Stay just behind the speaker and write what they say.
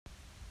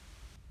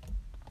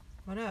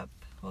What up?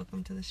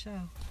 Welcome to the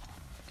show.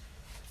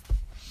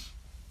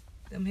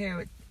 I'm here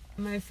with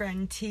my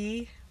friend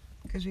T,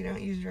 because we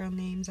don't use real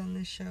names on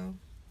this show.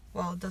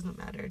 Well, it doesn't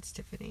matter. It's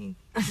Tiffany.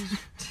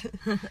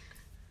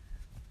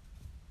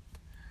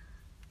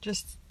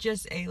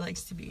 Just A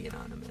likes to be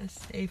anonymous.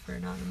 A for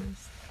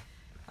anonymous.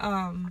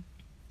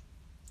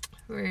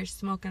 We're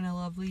smoking a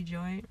lovely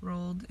joint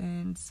rolled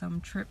in some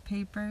trip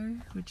paper,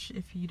 which,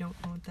 if you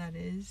don't know what that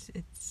is,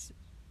 it's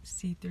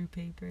see-through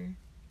paper.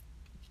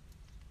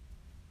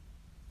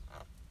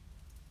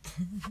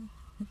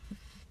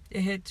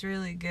 It hits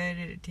really good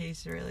and it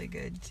tastes really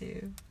good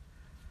too.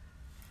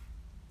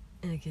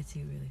 And it gets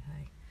you really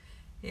high.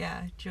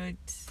 Yeah,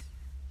 joints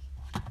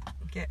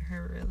get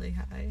her really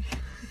high.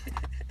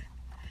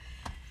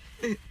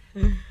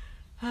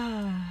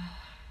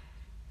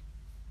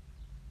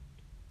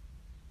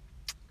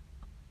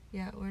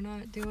 Yeah, we're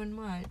not doing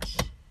much.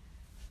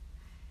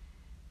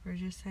 We're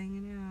just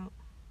hanging out.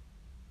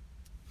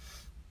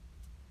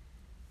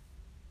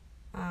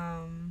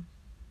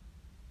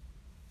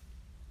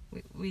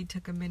 We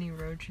took a mini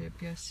road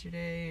trip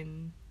yesterday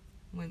and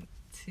went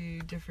to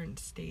different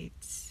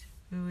states.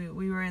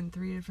 We were in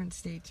 3 different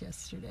states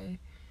yesterday.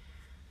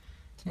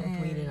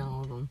 Smoked weed in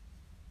all of them.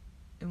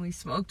 And we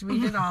smoked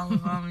weed in all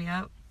of them,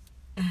 yep.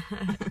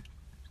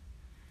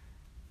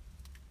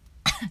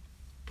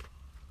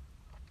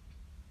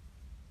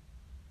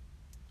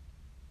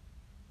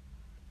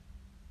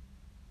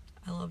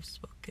 I love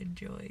smoking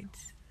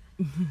joints.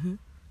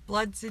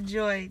 Blunts and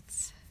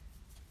joints.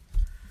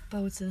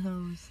 Boats and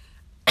hoes.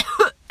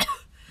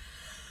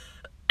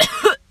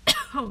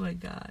 Oh my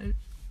god.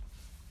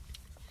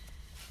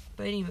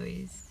 But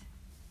anyways,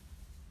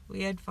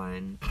 we had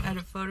fun at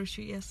a photo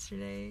shoot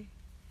yesterday,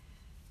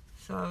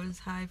 so I was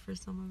high for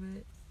some of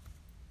it.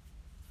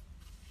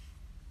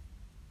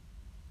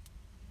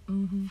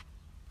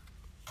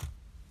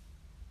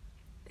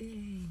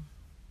 Yay.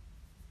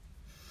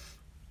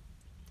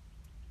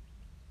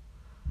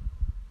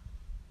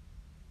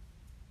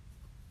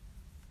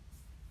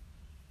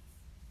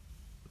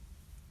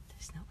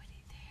 There's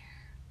nobody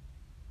there.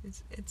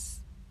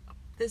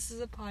 This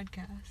is a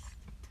podcast.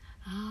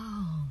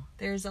 Oh.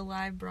 There's a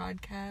live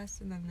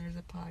broadcast and then there's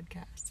a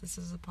podcast. This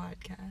is a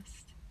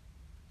podcast.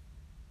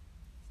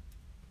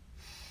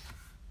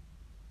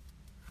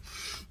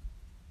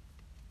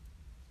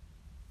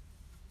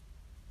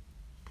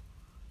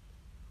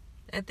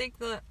 I think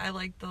I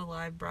like the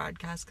live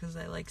broadcast because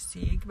I like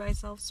seeing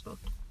myself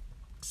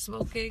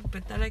smoking,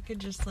 but then I could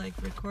just like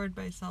record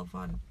myself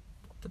on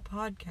the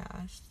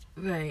podcast.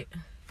 Right.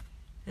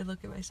 I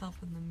look at myself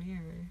in the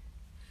mirror.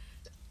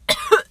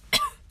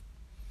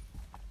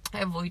 I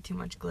have way too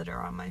much glitter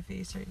on my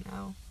face right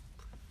now.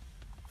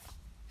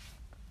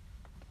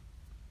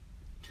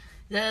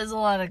 That is a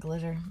lot of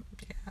glitter.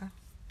 Yeah.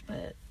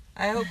 But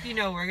I hope you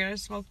know we're gonna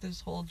smoke this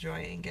whole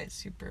joint and get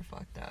super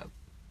fucked up.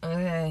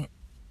 Okay.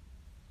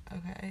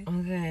 Okay?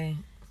 Okay.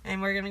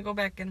 And we're gonna go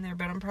back in there,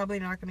 but I'm probably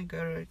not gonna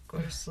go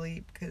to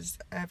sleep because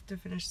I have to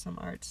finish some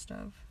art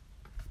stuff.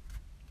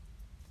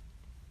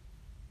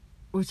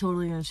 We're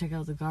totally gonna check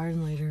out the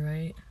garden later,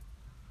 right?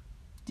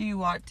 Do you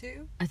want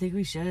to? I think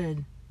we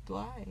should.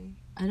 Why?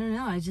 I don't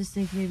know. I just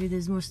think maybe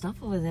there's more stuff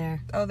over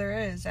there. Oh, there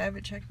is. I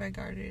haven't checked my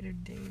garden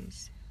in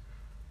days.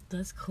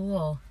 That's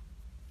cool.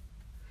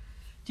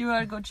 Do you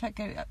want to go check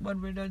it when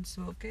we're done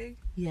smoking?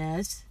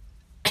 Yes.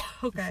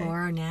 Okay. Before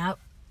our nap.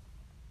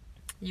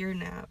 Your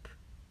nap.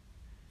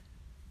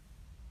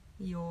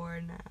 Your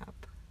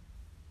nap.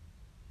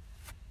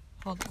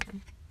 Hold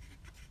on.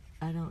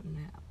 I don't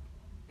nap.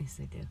 Yes,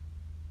 I do.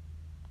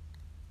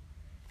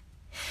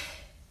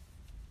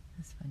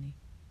 That's funny.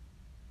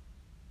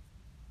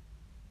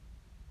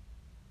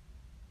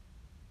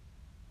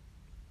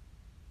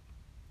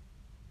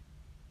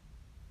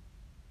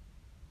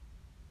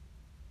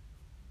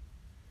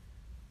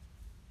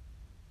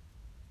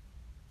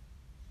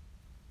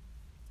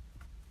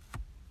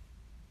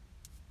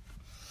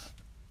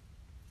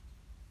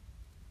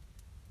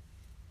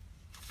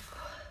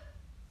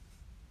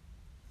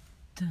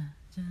 Dun,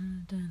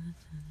 dun, dun,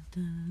 dun,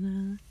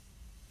 dun,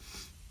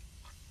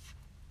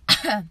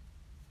 dun.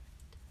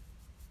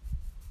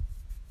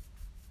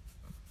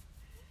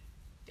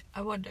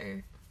 I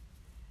wonder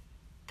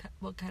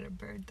what kind of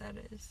bird that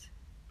is.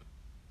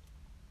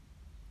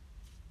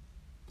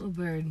 A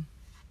bird.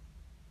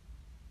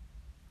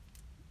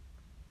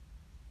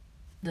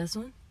 This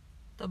one?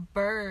 The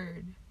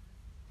bird.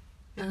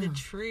 In the Oh.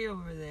 tree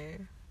over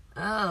there.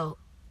 Oh.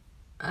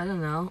 I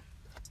don't know.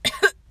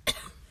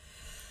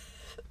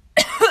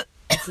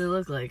 What's it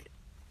look like?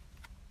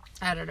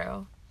 I don't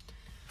know.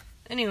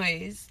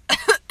 Anyways.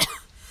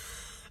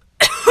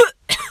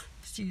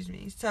 Excuse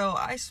me. So,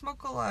 I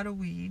smoke a lot of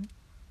weed.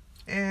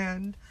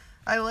 And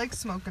I like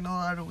smoking a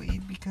lot of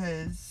weed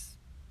because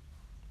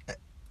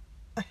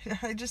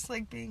I just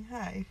like being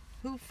high.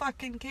 Who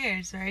fucking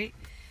cares, right?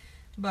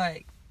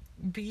 But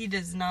B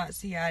does not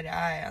see eye to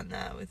eye on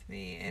that with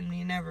me, and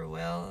he never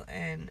will,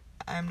 and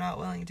I'm not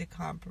willing to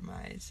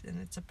compromise, and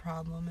it's a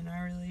problem in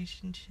our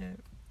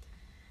relationship.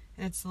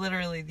 And it's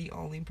literally the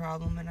only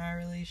problem in our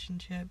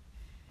relationship.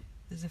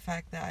 is the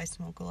fact that I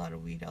smoke a lot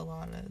of weed a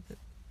lot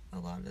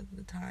of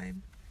the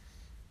time.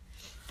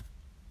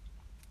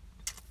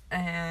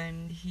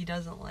 And he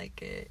doesn't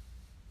like it.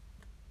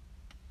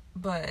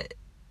 But,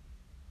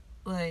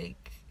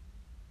 like,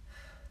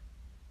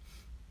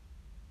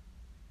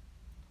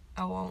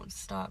 I won't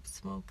stop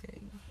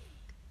smoking.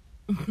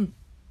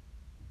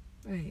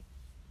 Right.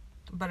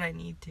 But I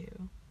need to.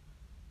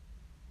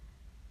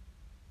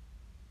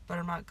 But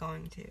I'm not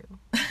going to.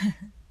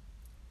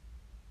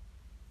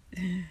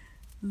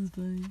 This is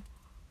funny.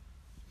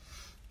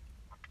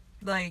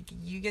 Like,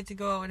 you get to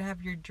go out and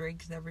have your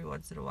drinks every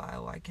once in a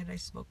while. Why can't I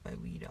smoke my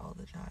weed all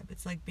the time?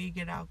 It's like being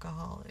an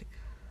alcoholic.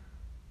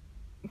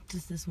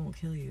 Just this won't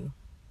kill you.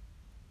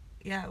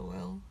 Yeah, it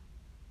will.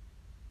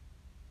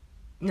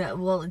 No,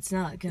 well, it's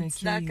not gonna It's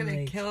kill you. not gonna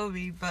like... kill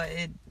me, but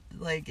it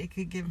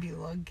could give me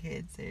lung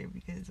cancer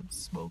because I'm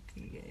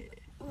smoking it.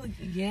 Well,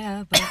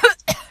 yeah, but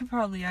I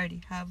probably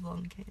already have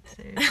lung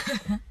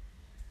cancer.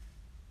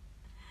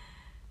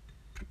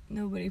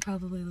 nobody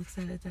probably looks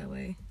at it that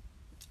way.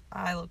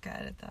 I look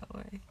at it that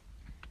way.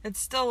 It's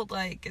still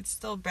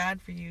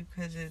bad for you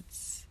because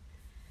it's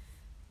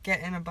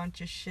getting a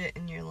bunch of shit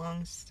in your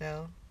lungs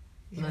still.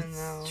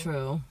 That's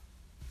true.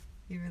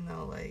 Even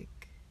though,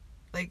 like,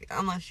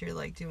 unless you're,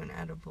 like, doing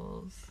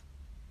edibles.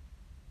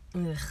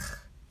 Ugh.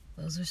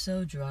 Those are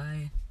so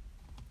dry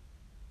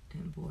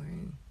and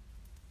boring.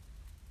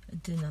 I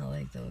did not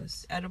like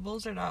those.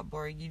 Edibles are not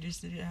boring. You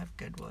just need to have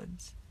good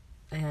ones.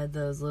 I had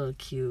those little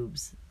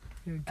cubes.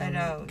 They were I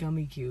know.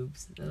 Gummy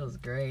cubes. That was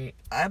great.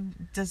 I'm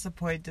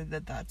disappointed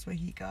that that's what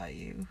he got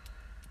you.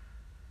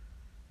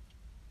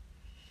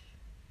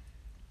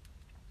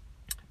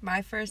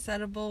 My first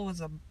edible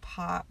was a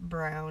pot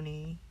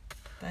brownie.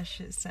 That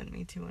shit sent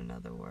me to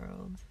another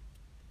world.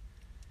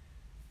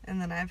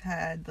 And then I've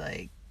had,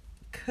 like,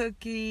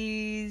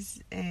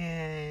 cookies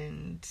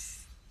and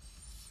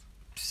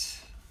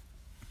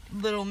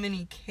little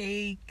mini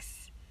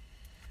cakes.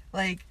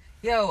 Like,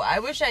 yo, I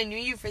wish I knew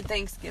you for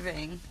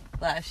Thanksgiving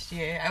last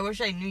year. I wish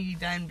I knew you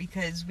then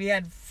because we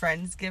had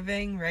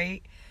Friendsgiving,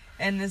 right?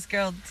 And this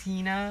girl,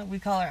 Tina, we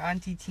call her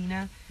Auntie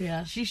Tina.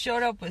 Yeah. She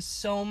showed up with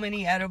so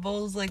many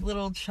edibles, like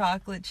little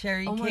chocolate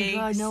cherry cakes. Oh my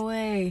god, no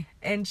way.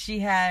 And she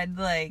had,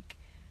 like,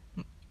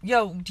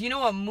 yo, do you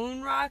know what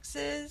Moon Rocks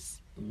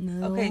is?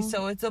 No. Okay,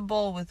 so it's a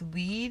bowl with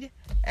weed,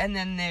 and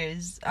then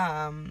there's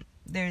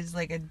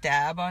like a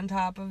dab on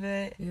top of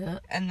it. Yeah.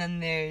 And then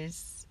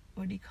there's,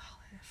 what do you call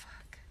it?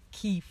 Fuck.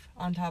 Keef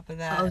on top of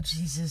that. Oh,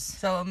 Jesus.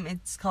 So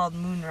it's called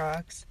Moon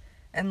Rocks.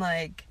 And,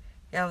 like,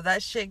 yo,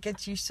 that shit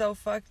gets you so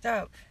fucked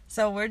up.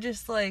 So we're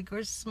just, like,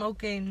 we're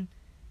smoking,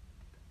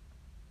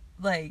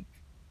 like,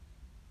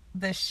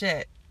 the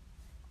shit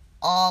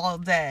all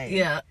day.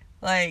 Yeah.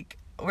 Like,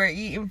 we're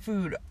eating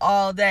food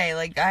all day.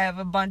 Like, I have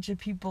a bunch of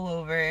people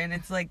over, and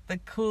it's, like, the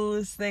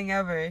coolest thing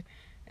ever.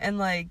 And,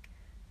 like,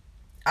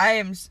 I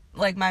am,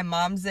 like, my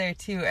mom's there,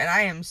 too, and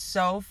I am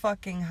so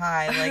fucking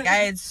high. Like, I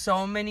had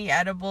so many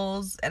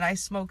edibles, and I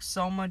smoked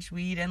so much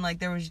weed, and, like,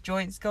 there was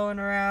joints going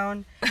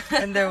around,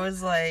 and there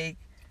was, like,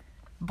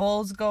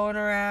 bowls going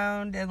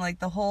around, and, like,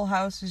 the whole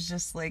house was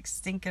just, like,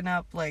 stinking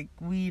up, like,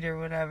 weed or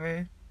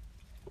whatever.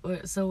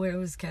 So where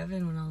was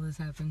Kevin when all this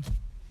happened?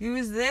 He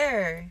was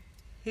there.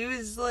 He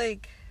was,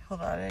 like, hold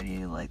on, I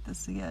need to light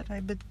this again.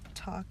 I've been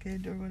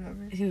talking or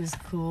whatever. He was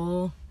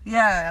cool.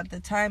 Yeah, at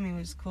the time he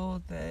was cool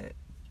with it.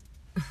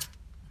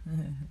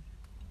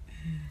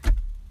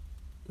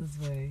 This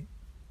way.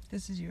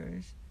 This is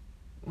yours.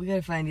 We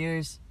gotta find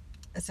yours.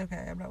 It's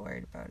okay, I'm not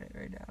worried about it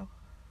right now.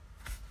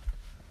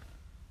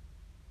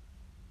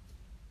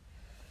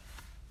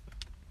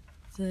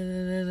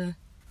 Da-da-da-da.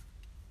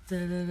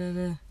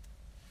 Da-da-da-da.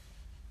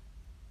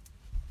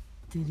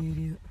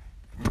 Do-do-do.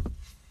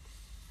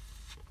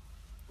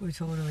 We're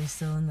totally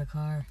still in the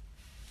car.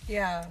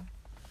 Yeah.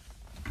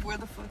 Where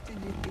the fuck did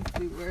you think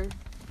we were?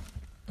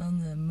 On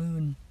the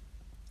moon.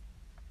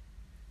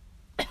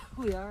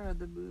 We are on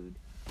the moon.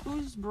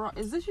 Whose bra?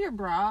 Is this your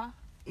bra?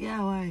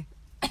 Yeah, why?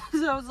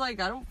 So I was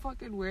like, I don't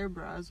fucking wear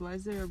bras. Why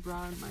is there a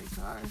bra in my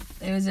car?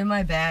 It was in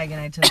my bag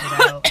and I took it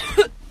out.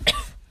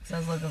 So I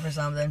was looking for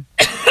something.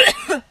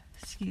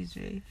 Excuse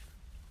me.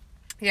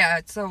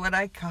 Yeah, so when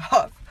I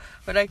cough,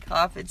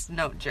 it's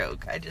no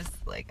joke.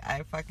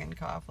 I fucking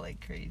cough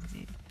like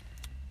crazy.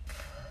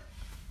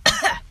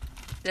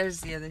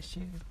 There's the other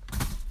shoe.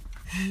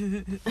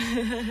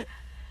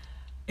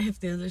 If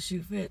the other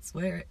shoe fits,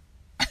 wear it.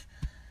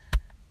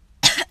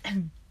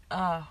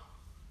 Oh,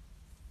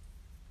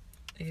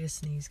 I get a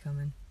sneeze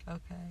coming.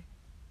 okay.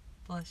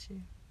 Bless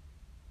you.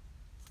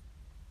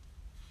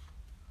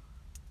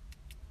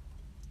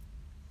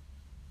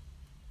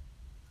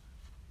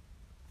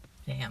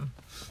 Damn.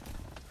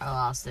 I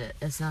lost it.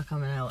 It's not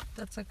coming out.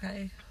 That's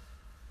okay.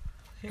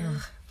 Here.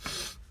 Ugh.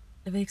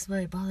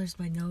 It bothers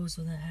my nose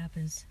when that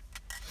happens.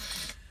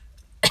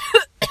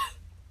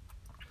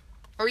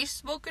 Are you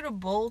smoking a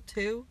bowl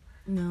too?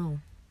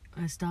 No.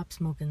 I stopped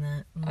smoking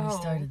that when we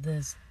started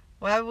this.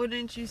 Why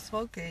wouldn't you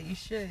smoke it? You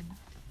should.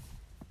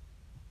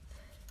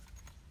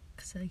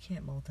 Because I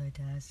can't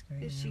multitask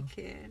right Yes, now. you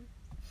can.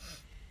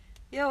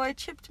 Yo, I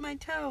chipped my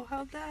toe.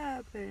 How'd that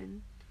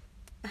happen?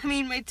 I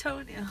mean, my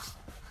toenail.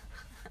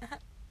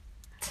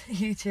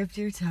 You chipped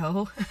your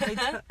toe?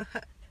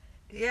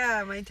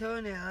 Yeah, my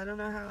toenail. I don't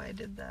know how I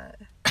did that.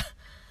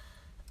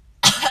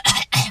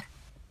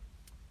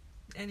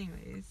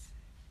 Anyways.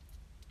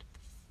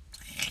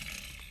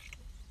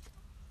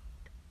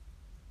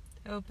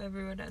 I hope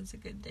everyone has a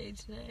good day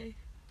today.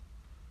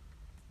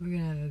 We're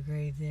gonna have a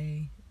great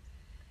day.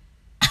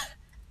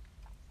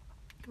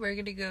 We're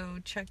gonna go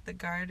check the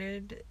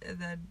garden, and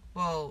then,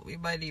 well, we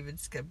might even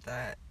skip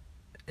that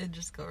and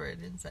just go right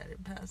inside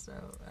and pass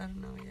out. I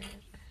don't know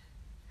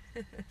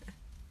yet.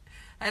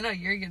 I know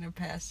you're gonna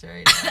pass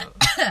right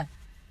out.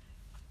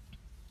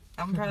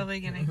 I'm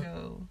probably gonna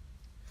go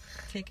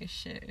take a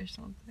shit or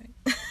something.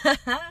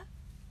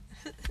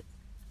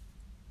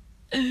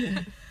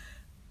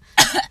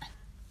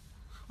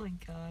 Oh my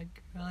god,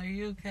 girl, are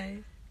you okay?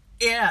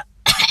 Yeah.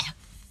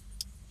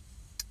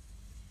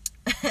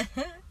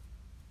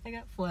 I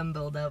got phlegm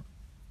buildup.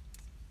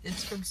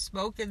 It's from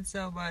smoking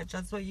so much.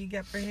 That's what you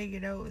get for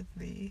hanging out with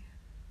me.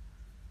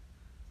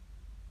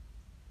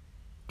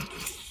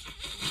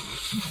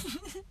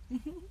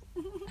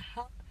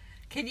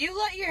 Can you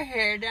let your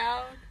hair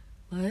down?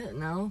 What?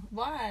 No.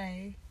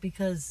 Why?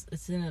 Because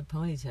it's in a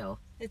ponytail.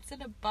 It's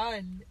in a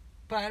bun,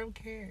 but I don't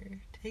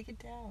care. Take it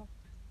down.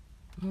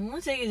 I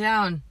want to take it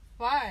down.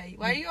 Why?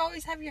 Why do you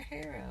always have your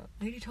hair up?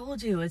 I already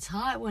told you, it's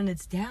hot when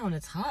it's down.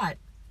 It's hot.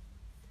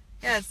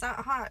 Yeah, it's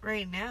not hot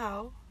right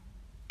now.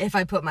 If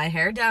I put my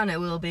hair down,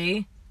 it will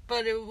be.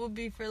 But it will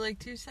be for like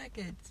 2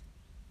 seconds.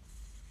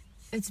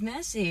 It's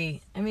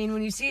messy. I mean,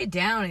 when you see it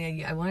down,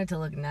 I want it to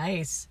look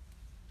nice.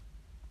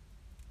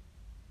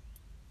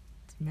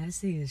 It's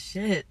messy as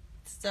shit.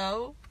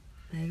 So?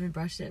 I haven't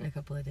brushed it in a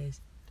couple of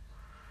days.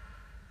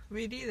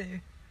 Me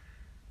neither.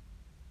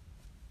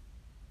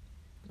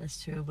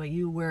 That's true, but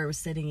you were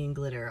sitting in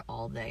glitter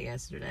all day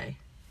yesterday.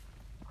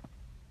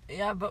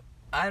 Yeah, but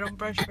I don't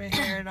brush my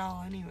hair at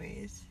all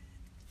anyways.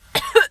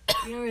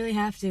 You don't really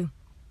have to.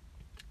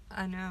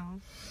 I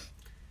know.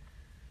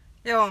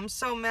 Yo, I'm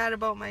so mad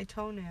about my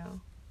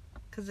toenail.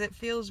 Because it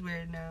feels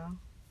weird now.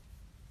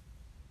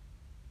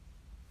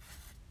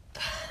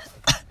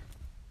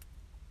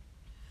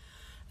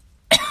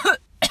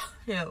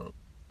 Yo,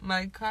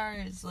 my car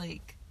is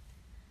like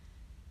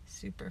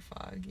super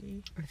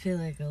foggy. I feel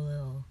like a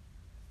little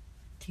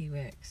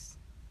T-Rex.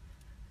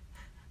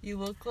 You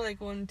look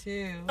like one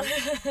too.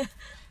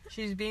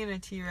 She's being a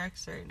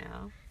T-Rex right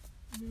now.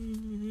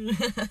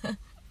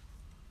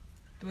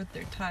 With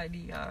their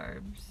tiny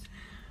arms.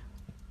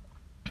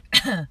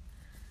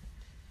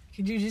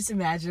 Could you just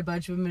imagine a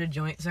bunch of them in a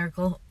joint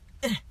circle?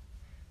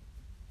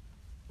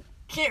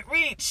 Can't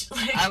reach.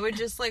 I would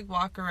just like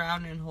walk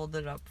around and hold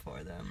it up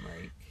for them,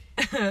 like.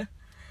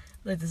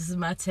 Like, this is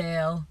my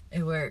tail.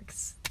 It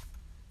works.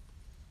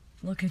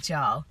 Look at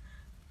y'all.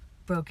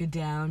 Broken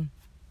down.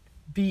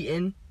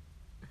 Beaten.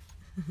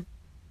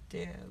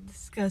 Damn.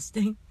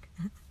 Disgusting.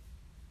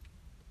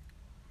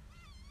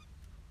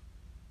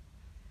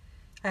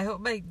 I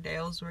hope my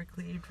nails were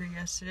clean for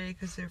yesterday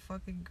because they're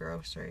fucking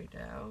gross right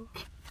now.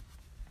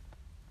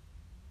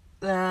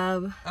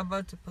 I'm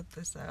about to put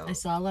this out. I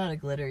saw a lot of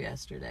glitter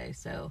yesterday,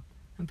 so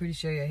I'm pretty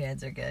sure your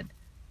hands are good.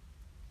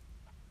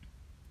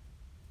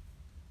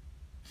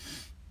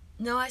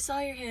 No, I saw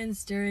your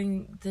hands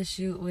during the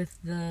shoot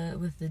with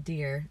the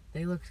deer.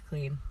 They looked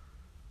clean.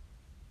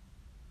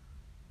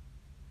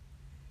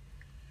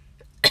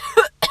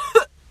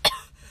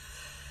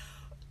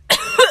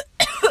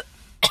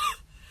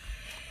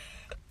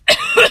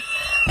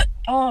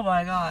 Oh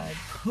my god.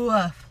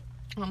 Woof.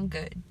 I'm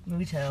good.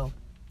 Me too.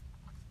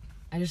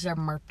 I just have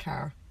marked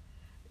hair.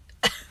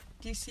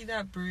 Do you see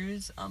that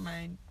bruise on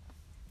my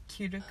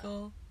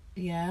cuticle?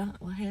 Yeah?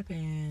 What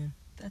happened?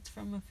 That's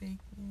from a fake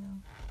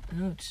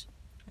nail. Ouch.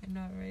 I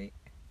know, right?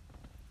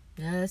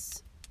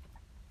 Yes.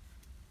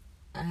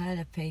 I had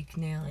a fake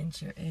nail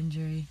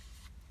injury.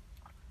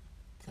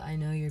 So I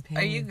know your pain.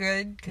 Are you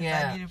good? Because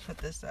Yeah. I need to put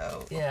this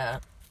out. Yeah,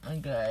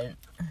 I'm good.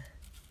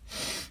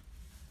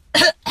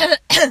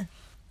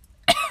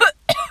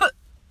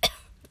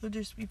 You'll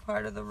just be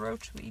part of the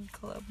Roachweed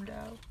Club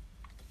now.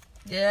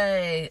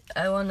 Yay.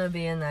 I want to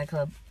be in that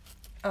club.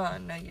 Oh,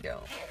 no you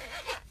don't.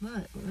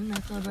 What? We're in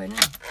that club right now.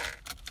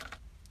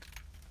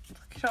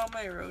 Look at all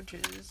my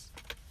roaches.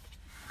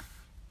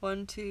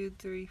 1, 2,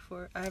 3,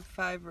 4. I have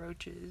 5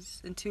 roaches.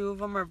 And 2 of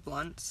them are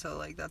blunt, so,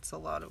 like, that's a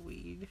lot of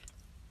weed.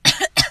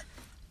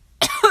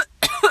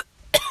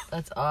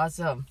 That's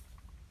awesome.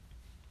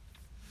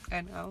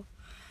 I know.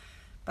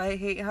 But I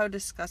hate how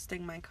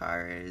disgusting my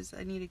car is.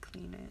 I need to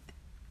clean it.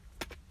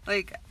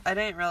 Like, I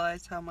didn't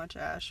realize how much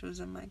ash was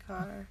in my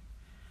car.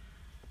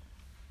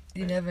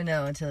 You never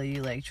know until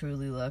you, like,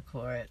 truly look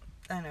for it.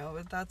 I know,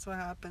 but that's what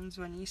happens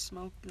when you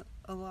smoke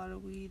a lot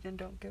of weed and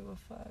don't give a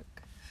fuck.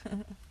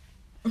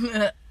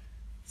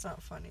 It's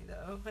not funny,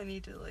 though. I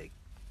need to, like,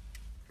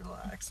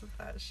 relax with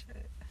that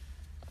shit.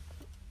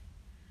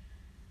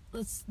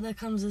 That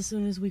comes as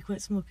soon as we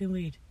quit smoking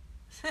weed.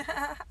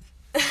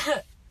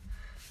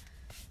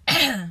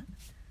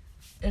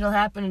 It'll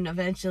happen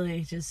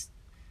eventually. Just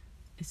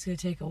It's gonna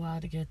take a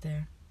while to get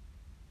there.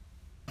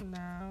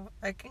 No,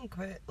 I can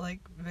quit,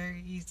 like,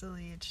 very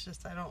easily. It's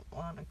just I don't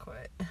want to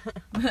quit.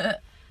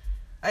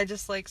 I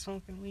just like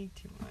smoking weed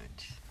too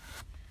much.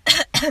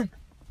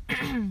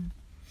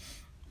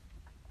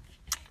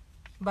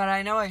 But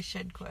I know I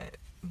should quit,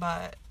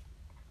 but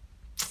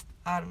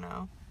I don't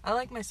know. I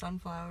like my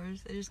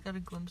sunflowers. I just got a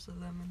glimpse of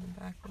them in the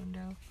back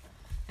window.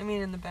 I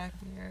mean, in the back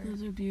mirror.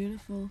 Those are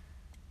beautiful.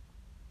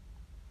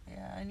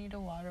 Yeah, I need to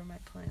water my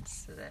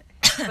plants today.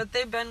 But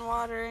they've been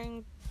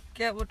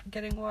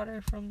getting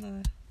water from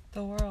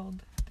the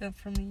world,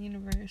 from the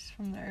universe,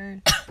 from the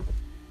earth.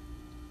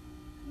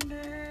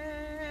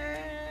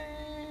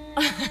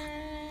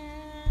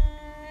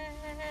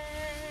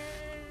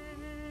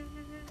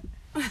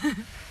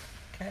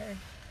 Okay.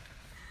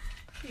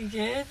 You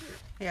good?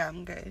 Yeah,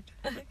 I'm good.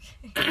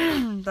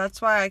 Okay.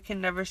 That's why I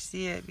can never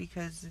see it,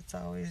 because it's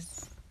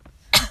always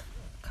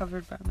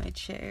covered by my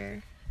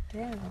chair.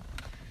 Damn.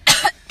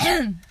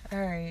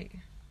 Alright.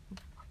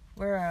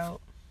 We're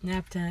out.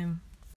 Nap time.